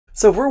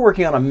So if we're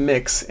working on a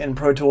mix in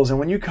Pro Tools, and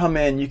when you come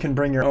in, you can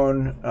bring your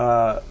own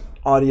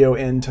audio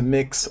in to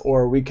mix,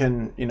 or we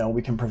can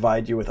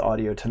provide you with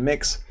audio to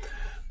mix.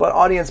 But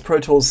Audience Pro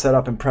Tools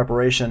setup and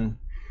preparation,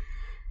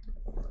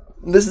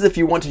 this is if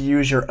you want to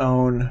use your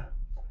own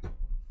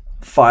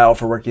file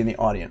for working in the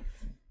Audient.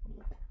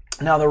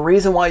 Now the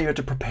reason why you have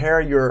to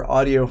prepare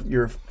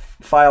your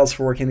files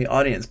for working in the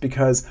Audient is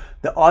because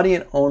the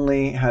Audient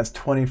only has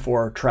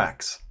 24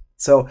 tracks.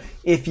 So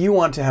if you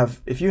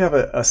have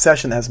a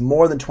session that has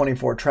more than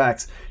 24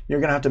 tracks, you're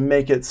going to have to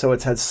make it so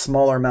it has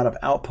smaller amount of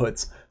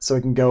outputs so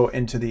it can go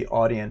into the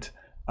Audient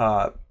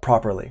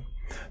properly.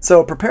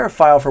 So prepare a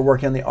file for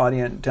working on the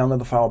Audient, download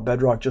the file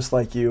Bedrock Just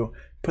Like You,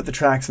 put the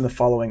tracks in the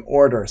following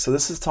order. So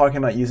this is talking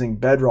about using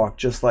Bedrock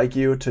Just Like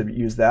You to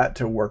use that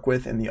to work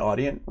with in the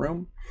Audient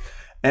room.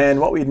 And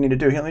what we need to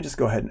do here, let me just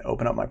go ahead and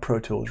open up my Pro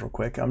Tools real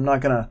quick. I'm not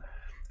going to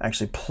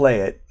actually play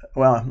it.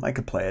 Well, I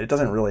could play it. It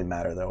doesn't really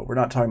matter though. We're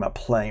not talking about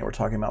playing it. We're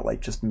talking about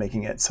like just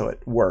making it so it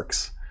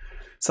works.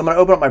 So I'm going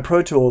to open up my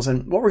Pro Tools,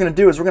 and what we're going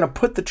to do is we're going to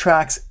put the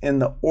tracks in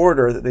the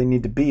order that they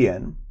need to be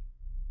in.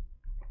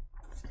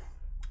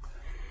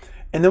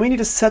 And then we need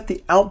to set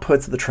the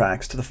outputs of the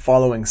tracks to the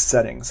following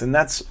settings. And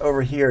that's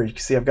over here. You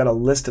can see I've got a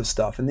list of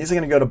stuff. And these are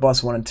going to go to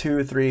bus 1 and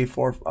 2, 3,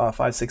 4,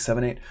 5, 6,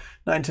 7, 8,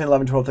 9, 10,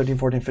 11, 12, 13,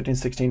 14, 15,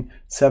 16,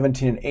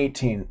 17, and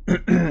 18.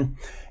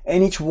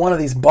 And each one of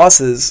these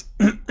buses,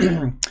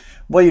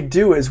 what you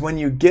do is when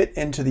you get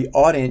into the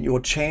Audient, you will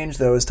change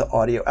those to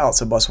audio out.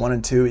 So bus 1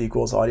 and 2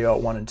 equals audio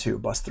out 1 and 2.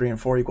 Bus 3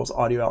 and 4 equals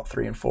audio out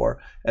 3 and 4,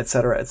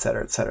 etc.,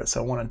 etc., etc.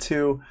 So 1 and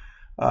 2,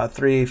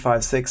 3,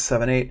 5, 6,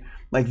 7, 8,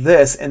 like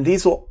this. And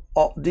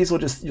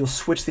you'll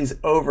switch these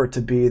over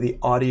to be the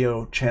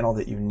audio channel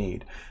that you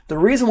need. The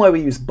reason why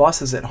we use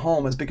buses at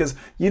home is because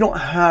you don't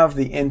have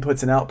the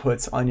inputs and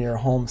outputs on your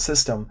home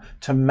system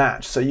to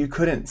match. So you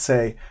couldn't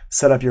say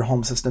set up your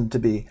home system to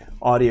be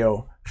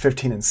audio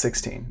 15 and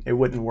 16. It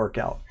wouldn't work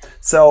out.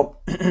 So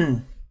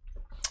you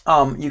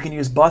can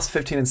use bus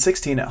 15 and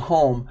 16 at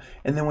home,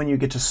 and then when you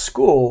get to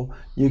school,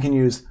 you can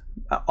use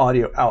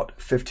audio out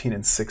 15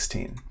 and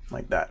 16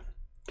 like that.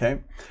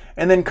 Okay,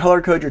 and then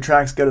color code your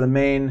tracks. Go to the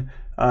main.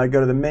 Go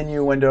to the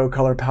menu window,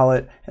 color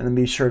palette, and then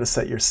be sure to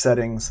set your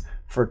settings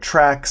for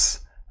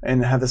tracks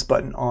and have this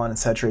button on and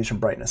saturation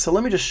brightness. So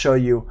let me just show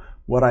you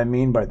what I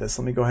mean by this.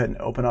 Let me go ahead and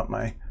open up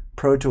my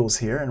Pro Tools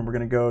here, and we're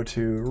going to go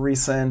to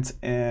recent,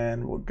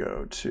 and we'll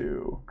go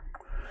to,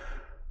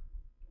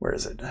 where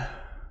is it?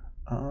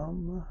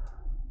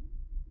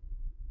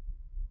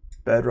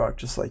 Bedrock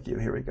Just Like You.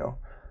 Here we go.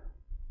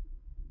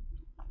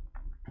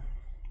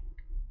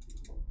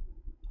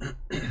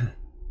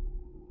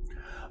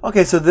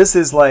 Okay, so this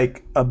is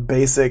like a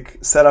basic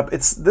setup.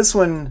 It's this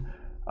one,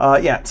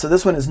 yeah, so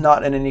this one is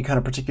not in any kind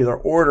of particular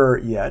order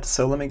yet.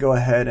 So let me go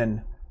ahead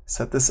and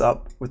set this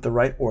up with the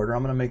right order.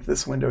 I'm going to make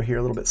this window here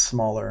a little bit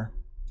smaller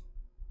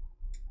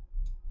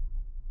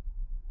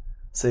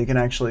so you can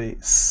actually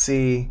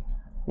see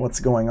what's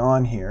going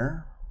on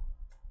here.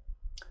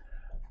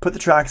 Put the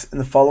tracks in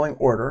the following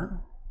order.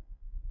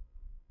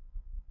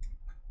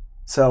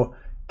 So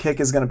kick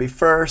is going to be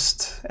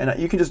first, and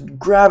you can just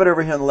grab it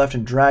over here on the left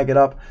and drag it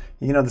up.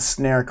 You can have the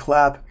snare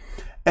clap.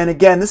 And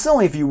again, this is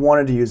only if you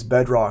wanted to use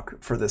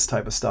Bedrock for this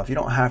type of stuff. You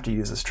don't have to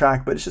use this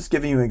track, but it's just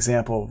giving you an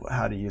example of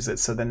how to use it.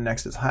 So then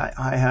next is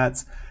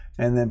hi-hats,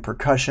 and then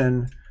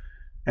percussion,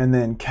 and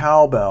then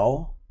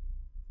cowbell.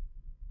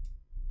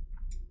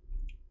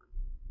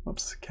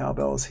 Oops,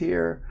 cowbell is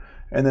here.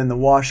 And then the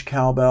wash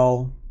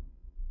cowbell.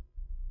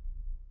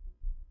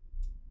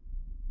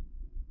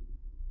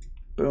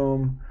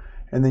 Boom.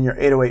 And then your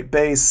 808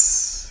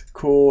 bass,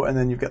 cool. And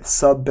then you've got the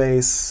sub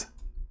bass,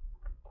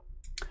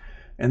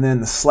 and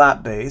then the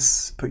slap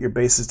bass. Put your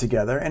basses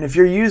together. And if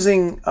you're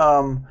using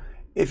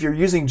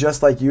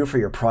Just Like You for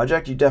your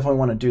project, you definitely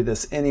want to do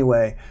this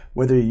anyway,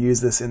 whether you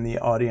use this in the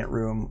Audient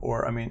room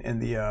or in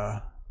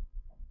the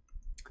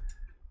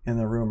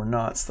room or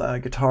not. So,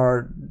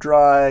 guitar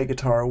dry,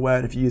 guitar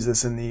wet. If you use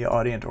this in the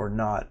Audient or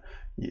not,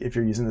 if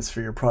you're using this for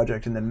your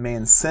project, and then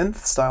main synth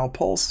style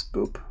pulse,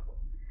 boop.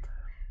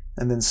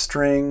 And then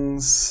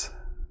strings,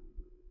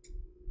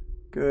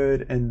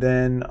 good, and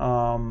then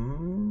I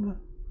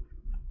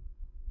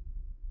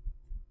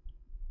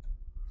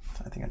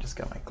think I just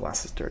got my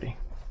glasses dirty.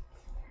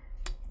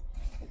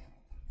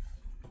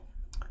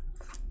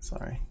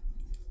 Sorry.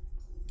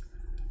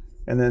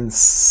 And then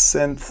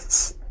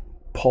synth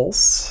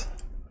pulse.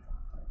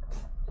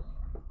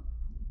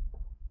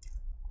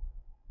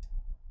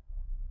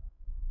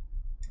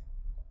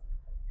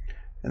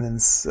 And then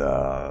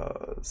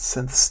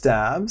synth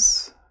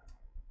stabs.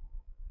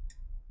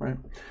 Right,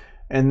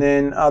 and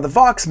then the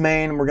Vox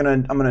main, I'm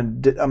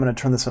gonna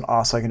turn this one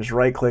off so I can just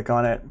right click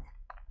on it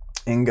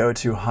and go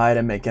to hide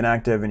and make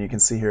inactive, and you can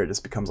see here it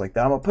just becomes like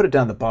that. I'm gonna put it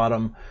down the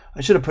bottom.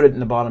 I should have put it in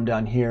the bottom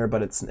down here,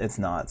 but it's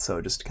not.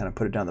 So just kind of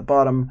put it down the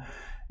bottom,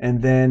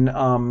 and then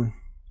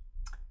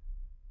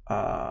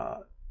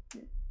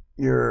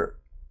your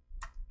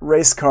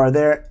race car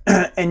there,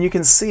 and you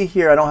can see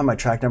here I don't have my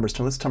track numbers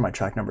turned. Let's turn my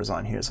track numbers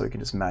on here so we can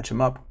just match them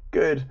up.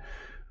 Good.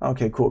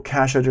 Okay, cool.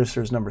 Cash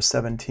register is number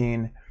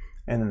 17.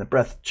 And then the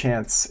breath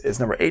chance is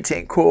number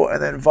 18, cool.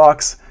 And then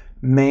Vox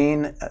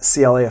main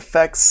CLA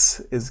effects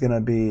is going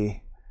to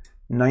be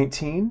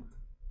 19.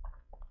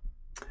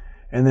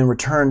 And then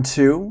return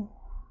to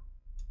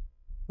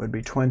would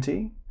be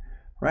 20,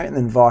 right? And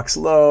then Vox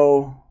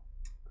low,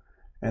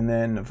 and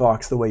then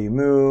Vox the way you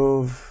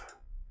move,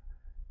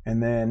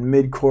 and then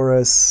mid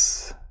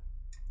chorus,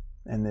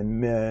 and then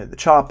the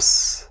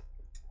chops,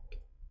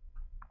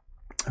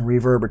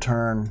 reverb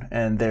return,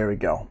 and there we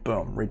go.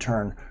 Boom,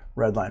 return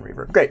red line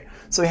reverb. Great.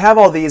 So we have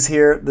all these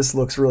here. This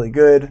looks really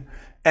good.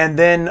 And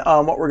then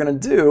what we're going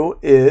to do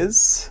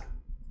is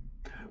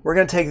we're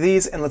going to take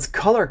these and let's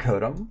color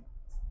code them.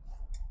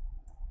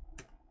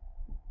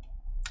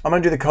 I'm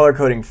going to do the color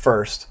coding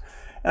first.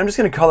 And I'm just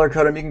going to color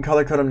code them. You can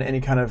color code them to any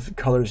kind of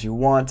colors you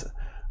want.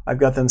 I've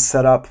got them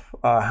set up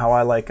how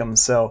I like them.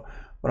 So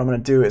what I'm going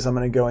to do is I'm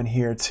going to go in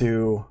here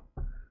to,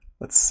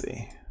 let's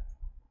see,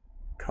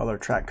 color,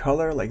 track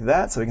color, like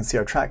that. So we can see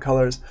our track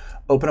colors.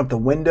 Open up the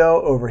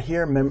window over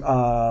here.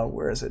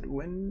 Where is it?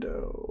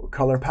 Window,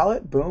 color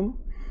palette, boom.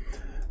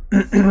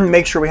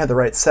 Make sure we have the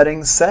right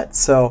settings set.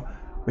 So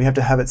we have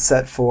to have it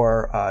set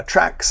for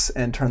tracks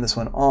and turn this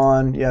one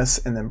on, yes,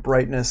 and then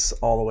brightness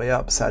all the way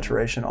up,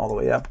 saturation all the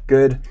way up,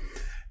 good.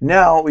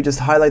 Now we just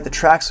highlight the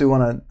tracks we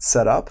want to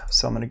set up.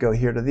 So I'm going to go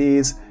here to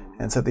these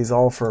and set these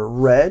all for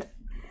red.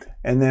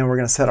 And then we're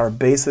going to set our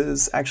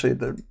bases. Actually,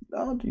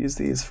 I'll use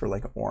these for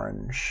like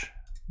orange,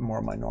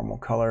 more my normal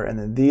color. And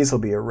then these will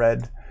be a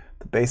red.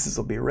 The bases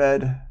will be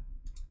red.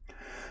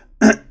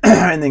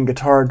 And then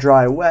guitar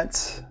dry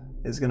wet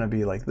is going to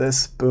be like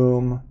this,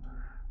 boom.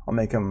 I'll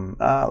make them,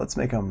 let's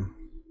make them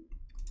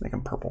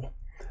purple.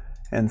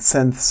 And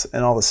synths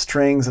and all the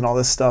strings and all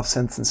this stuff,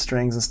 synths and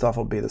strings and stuff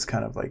will be this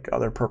kind of like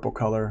other purple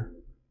color.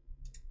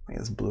 I think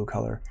it's blue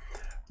color.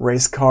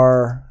 Race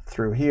car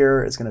through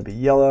here is going to be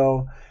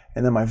yellow.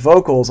 And then my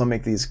vocals, I'll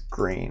make these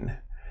green.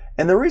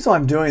 And the reason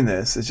I'm doing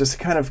this is just to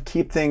kind of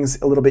keep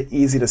things a little bit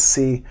easy to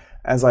see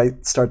as I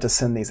start to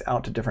send these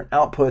out to different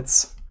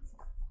outputs.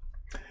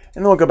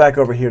 And then we'll go back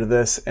over here to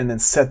this and then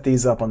set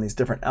these up on these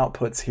different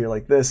outputs here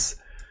like this.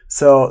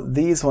 So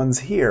these ones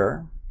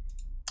here,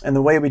 and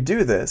the way we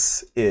do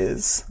this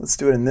is, let's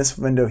do it in this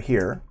window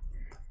here.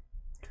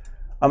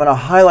 I'm going to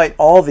highlight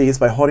all these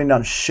by holding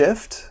down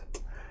Shift.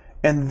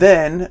 And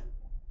then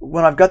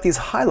when I've got these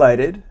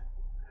highlighted,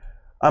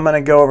 I'm going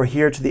to go over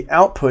here to the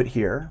output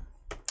here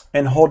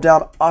and hold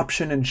down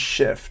Option and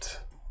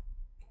Shift.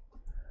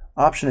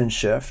 Option and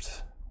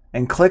Shift,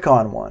 and click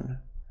on one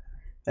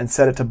and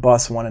set it to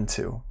bus 1 and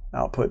 2.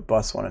 Output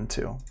bus 1 and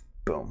 2.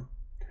 Boom.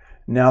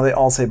 Now they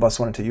all say bus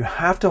 1 and 2. You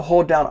have to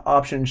hold down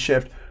Option and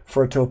Shift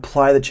for it to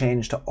apply the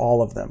change to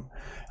all of them.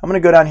 I'm going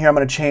to go down here. I'm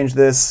going to change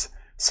this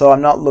so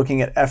I'm not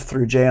looking at F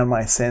through J on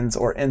my sends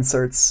or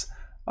inserts.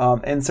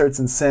 Inserts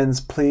and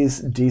sends,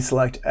 please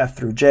deselect F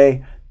through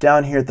J.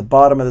 Down here at the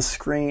bottom of the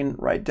screen,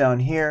 right down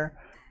here,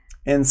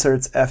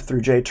 inserts F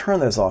through J, turn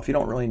those off. You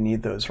don't really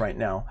need those right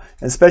now.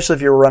 And especially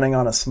if you're running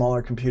on a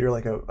smaller computer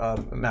like a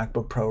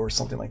MacBook Pro or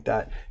something like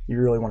that, you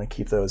really want to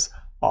keep those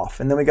off.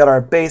 And then we got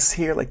our bass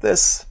here like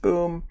this,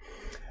 boom.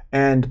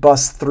 And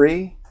bus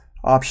 3,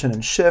 Option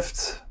and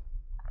Shift,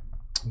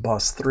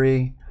 bus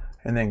 3,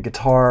 and then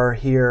guitar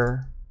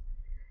here,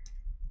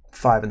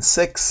 5 and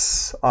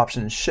 6,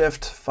 Option and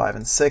Shift, 5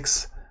 and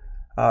 6.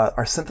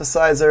 Our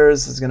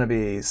synthesizers is going to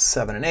be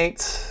 7 and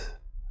 8,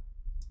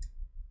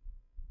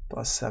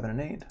 bus 7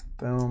 and 8,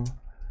 boom.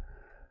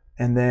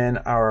 And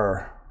then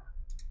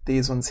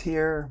these ones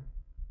here,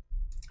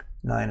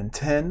 9 and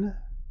 10,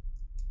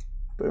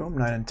 boom,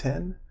 9 and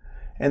 10.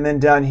 And then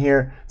down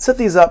here, set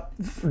these up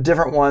for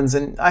different ones,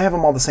 and I have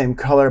them all the same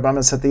color, but I'm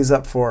going to set these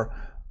up for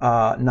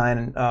 9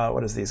 and,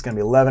 what is these? Going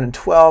to be 11 and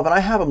 12, and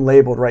I have them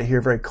labeled right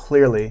here very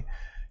clearly.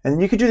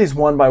 And you could do these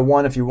one by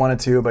one if you wanted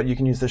to, but you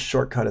can use this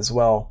shortcut as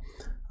well.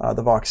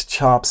 The Vox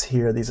chops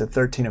here, these are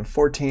 13 and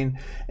 14.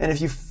 And if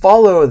you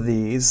follow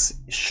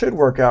these, it should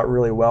work out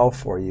really well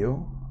for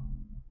you.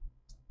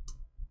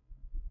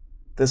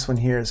 This one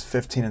here is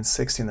 15 and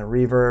 16, the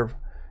reverb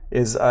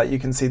is, you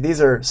can see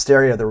these are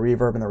stereo, the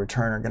reverb and the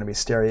return are going to be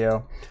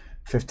stereo,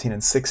 15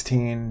 and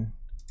 16,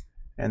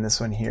 and this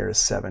one here is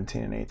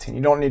 17 and 18.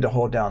 You don't need to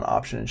hold down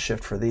Option and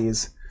Shift for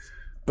these.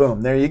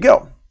 Boom, there you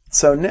go.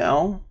 So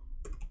now,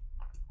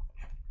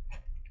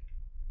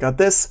 got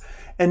this,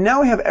 and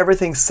now we have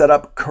everything set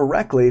up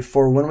correctly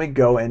for when we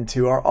go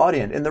into our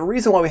Audient. And the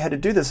reason why we had to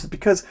do this is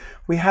because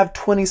we have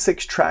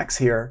 26 tracks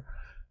here,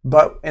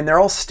 and they're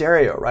all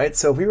stereo, right?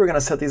 So if we were going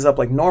to set these up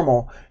like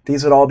normal,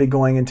 these would all be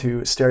going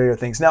into stereo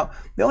things. Now,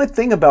 the only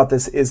thing about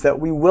this is that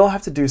we will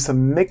have to do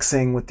some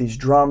mixing with these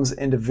drums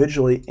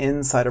individually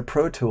inside of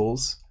Pro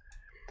Tools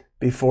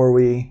before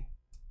we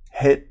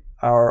hit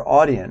our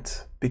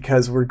Audient,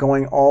 because we're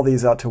going all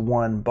these out to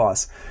one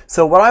bus.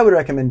 So what I would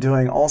recommend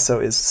doing also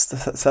is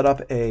set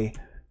up a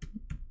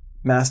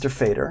master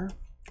fader,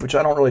 which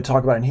I don't really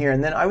talk about in here,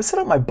 and then I would set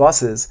up my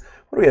buses.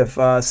 What do we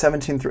have?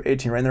 17 through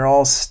 18, right? And they're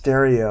all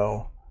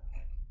stereo.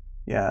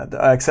 Yeah,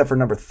 except for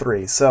number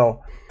 3.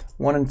 So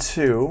 1 and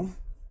 2,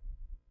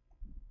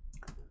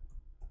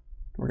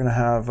 we're going to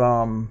have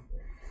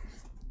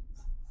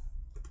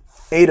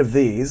 8 of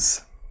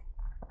these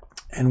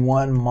and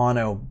 1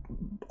 mono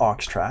aux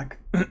track.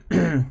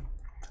 I'm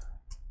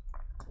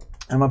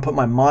going to put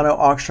my mono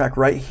aux track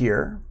right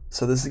here.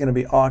 So this is going to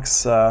be aux,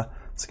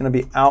 it's going to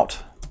be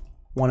out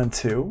 1 and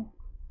 2.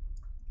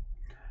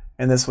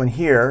 And this one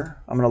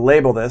here, I'm going to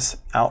label this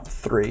out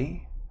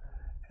 3.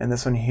 And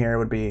this one here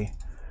would be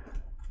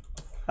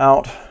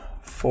out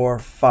 4,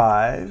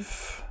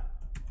 5,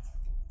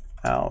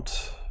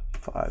 out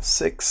 5,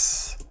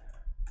 6,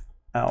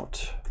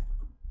 out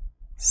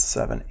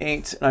 7,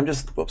 8. And I'm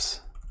just,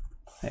 whoops,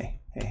 hey,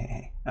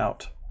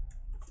 out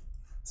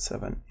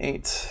 7,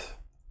 8,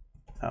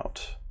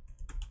 out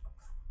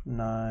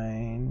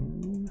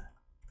 9,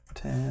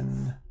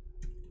 10.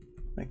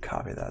 Let me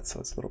copy that so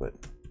it's a little bit,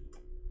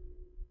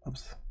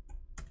 oops,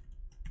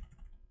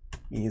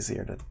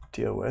 easier to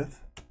deal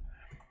with.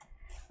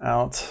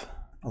 Out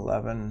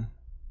 11,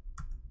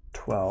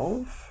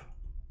 12,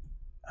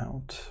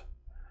 out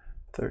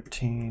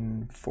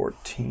 13,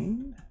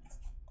 14,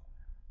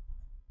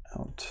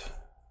 out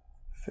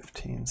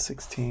 15,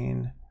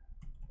 16,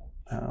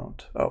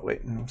 out, oh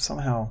wait, no,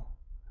 somehow,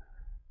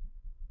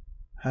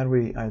 how do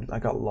we, I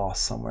got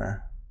lost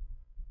somewhere.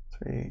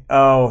 3,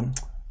 oh,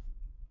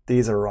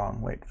 these are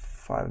wrong, wait,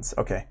 5 and 6,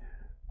 okay,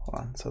 hold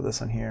on, so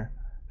this one here,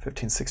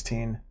 15,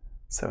 16,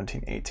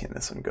 17, 18,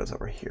 this one goes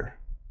over here.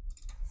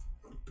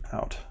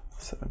 Out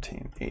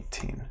 17,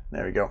 18,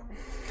 there we go.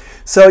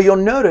 So you'll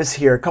notice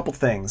here a couple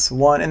things.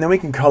 One, and then we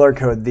can color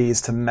code these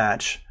to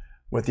match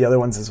with the other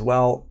ones as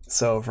well.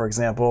 So for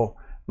example,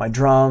 my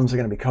drums are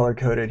going to be color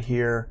coded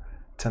here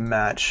to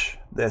match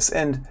this.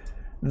 And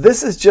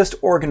this is just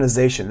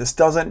organization. This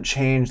doesn't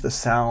change the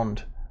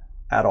sound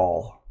at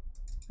all,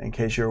 in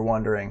case you're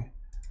wondering.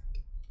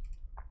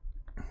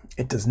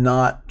 It does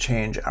not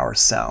change our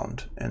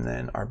sound. And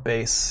then our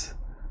basses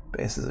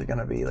are going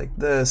to be like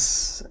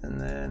this,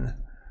 and then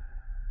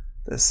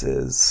this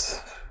is,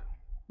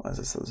 what is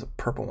this? Those are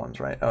purple ones,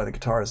 right? Oh, the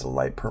guitar is a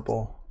light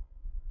purple.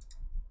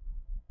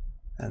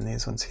 And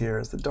these ones here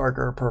is the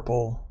darker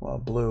purple, well,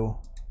 blue.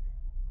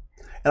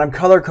 And I'm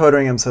color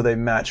coding them so they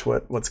match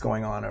what's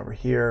going on over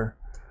here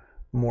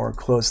more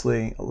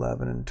closely,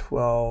 11 and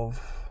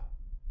 12.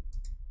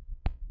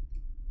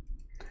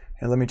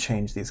 And let me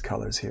change these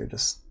colors here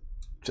just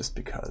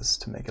because,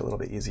 to make it a little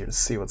bit easier to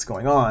see what's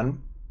going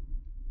on.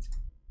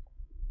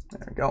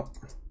 There we go.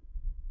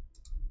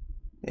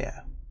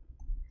 Yeah.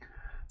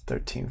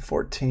 13,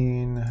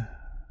 14,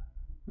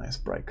 nice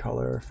bright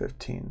color,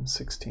 15,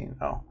 16,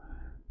 oh,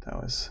 that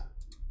was,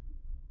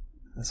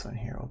 this one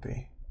here will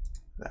be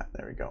that,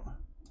 there we go,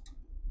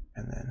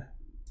 and then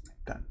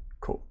done,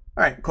 cool.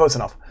 All right, close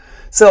enough.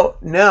 So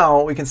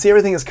now we can see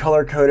everything is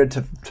color coded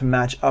to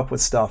match up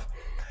with stuff,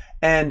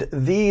 and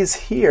these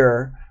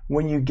here,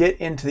 when you get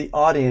into the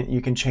Audient,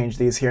 you can change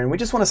these here, and we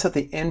just want to set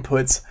the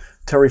inputs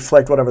to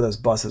reflect whatever those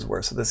buses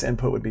were. So this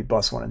input would be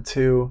bus 1 and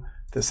 2,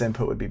 this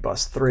input would be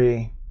bus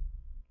 3,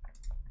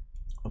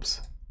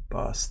 oops,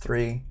 bus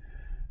 3,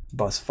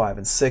 bus 5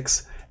 and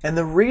 6. And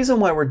the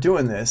reason why we're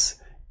doing this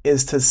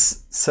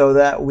is so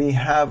that we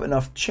have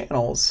enough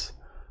channels.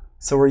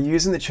 So we're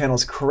using the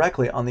channels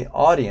correctly on the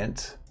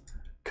Audient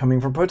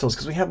coming from Pro Tools,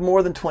 because we have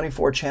more than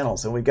 24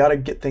 channels and we got to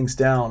get things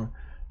down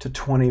to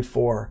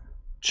 24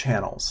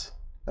 channels.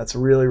 That's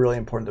really, really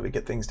important that we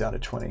get things down to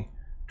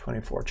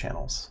 24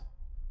 channels.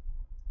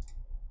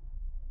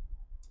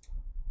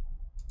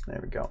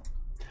 There we go.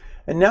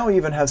 And now we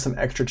even have some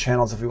extra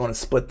channels if we want to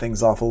split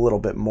things off a little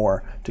bit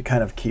more to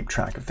kind of keep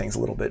track of things a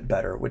little bit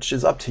better, which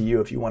is up to you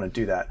if you want to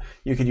do that.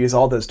 You could use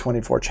all those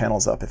 24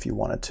 channels up if you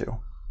wanted to.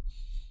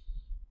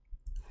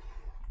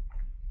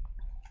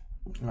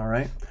 All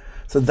right,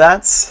 so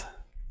that's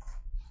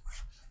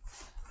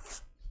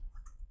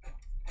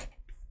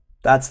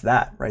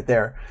that right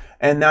there.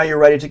 And now you're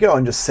ready to go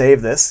and just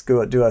save this,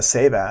 go do a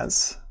save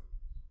as,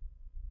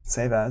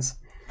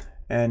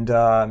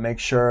 and make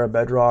sure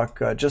Bedrock,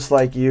 just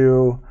like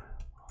you,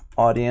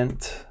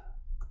 Audient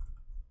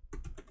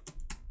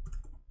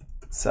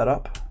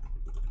setup,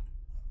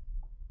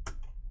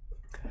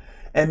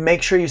 and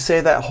make sure you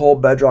save that whole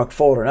Bedrock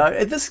folder. Now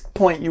at this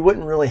point you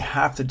wouldn't really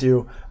have to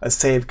do a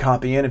save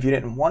copy in if you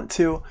didn't want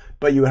to,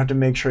 but you would have to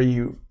make sure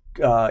you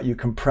you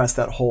compress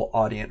that whole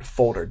Audient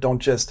folder. Don't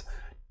just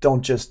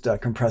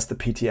compress the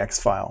PTX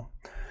file.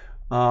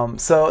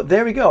 So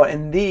there we go.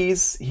 And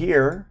these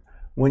here,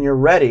 when you're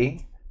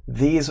ready,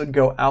 these would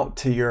go out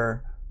to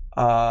your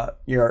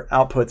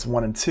outputs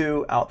 1 and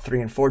 2, out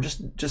 3 and 4.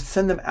 Just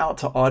send them out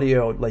to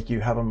audio like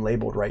you have them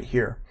labeled right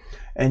here,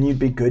 and you'd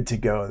be good to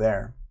go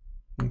there.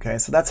 Okay,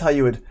 so that's how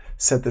you would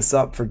set this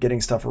up for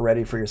getting stuff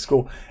ready for your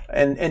school,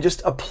 and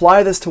just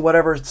apply this to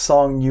whatever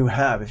song you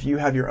have. If you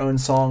have your own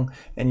song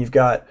and you've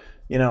got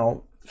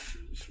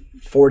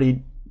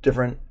 40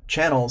 different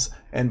channels,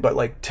 but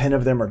like 10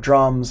 of them are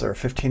drums or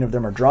 15 of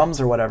them are drums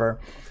or whatever,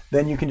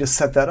 then you can just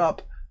set that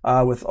up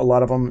with a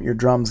lot of them, your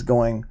drums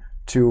going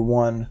to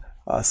one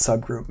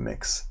subgroup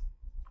mix.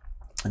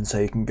 And so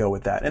you can go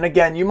with that. And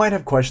again, you might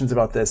have questions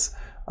about this,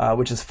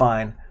 which is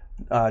fine.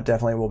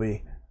 Definitely will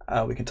be,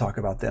 we can talk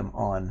about them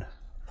on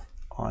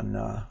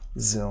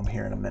Zoom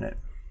here in a minute.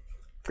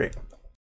 Great.